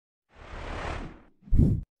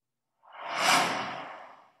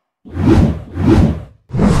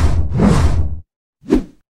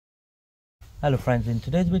Hello friends, in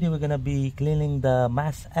today's video we're going to be cleaning the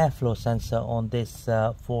mass airflow sensor on this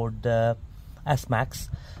Ford Smax.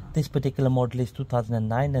 This particular model is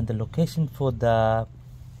 2009 and the location for the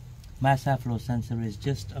mass airflow sensor is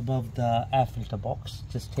just above the air filter box,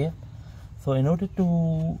 just here. So in order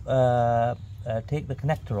to take the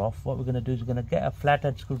connector off, what we're going to do is we're going to get a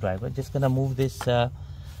flathead screwdriver, just going to move this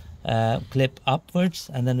clip upwards,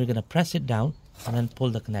 and then we're going to press it down and then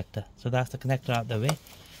pull the connector. So that's the connector out the way.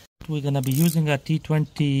 We're going to be using a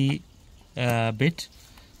T20 bit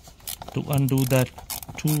to undo the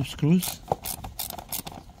two screws.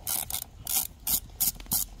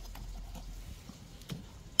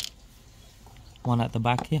 One at the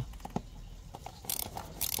back here.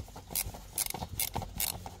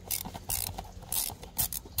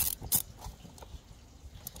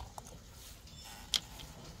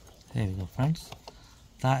 There we go, friends.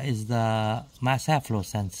 That is the mass airflow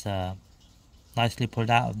sensor. Nicely pulled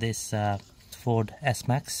out of this Ford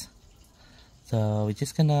Smax. So we're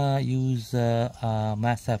just gonna use a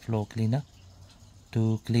mass airflow cleaner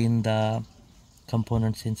to clean the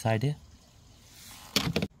components inside here.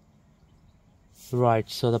 Right,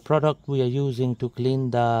 so the product we are using to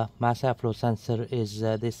clean the mass airflow sensor is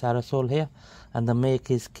this aerosol here, and the make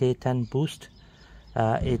is K10 Boost.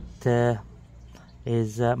 It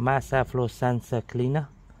is a mass airflow sensor cleaner,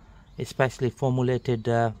 especially formulated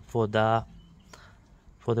for the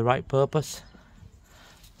right purpose.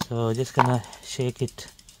 So just gonna shake it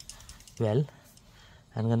well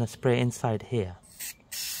and gonna spray inside here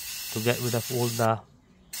to get rid of all the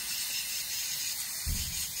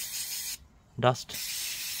dust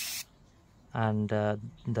and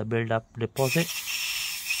the build-up deposit.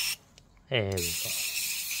 There we go.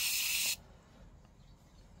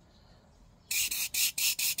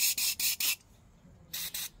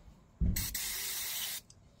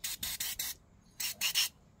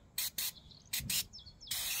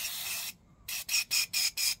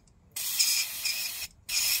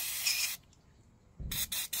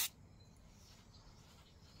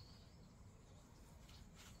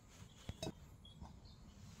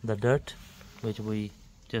 The dirt which we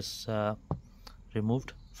just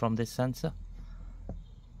removed from this sensor.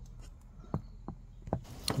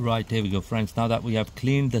 Right, here we go, friends. Now that we have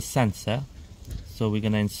cleaned the sensor, so we're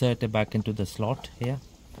going to insert it back into the slot here.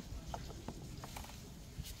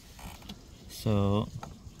 So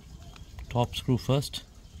top screw first,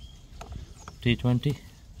 T20,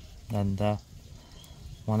 then the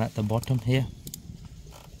one at the bottom here.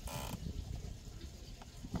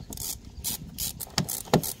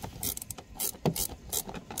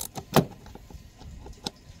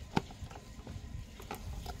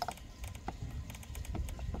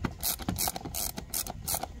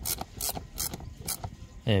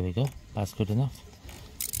 There we go, that's good enough.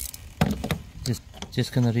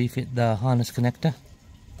 Just gonna refit the harness connector.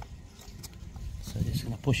 So just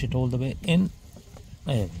gonna push it all the way in.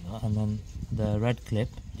 There we go, and then the red clip,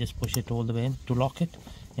 just push it all the way in to lock it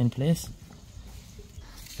in place.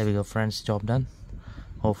 There we go, friends, job done.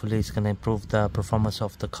 Hopefully it's gonna improve the performance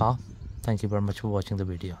of the car. Thank you very much for watching the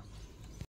video.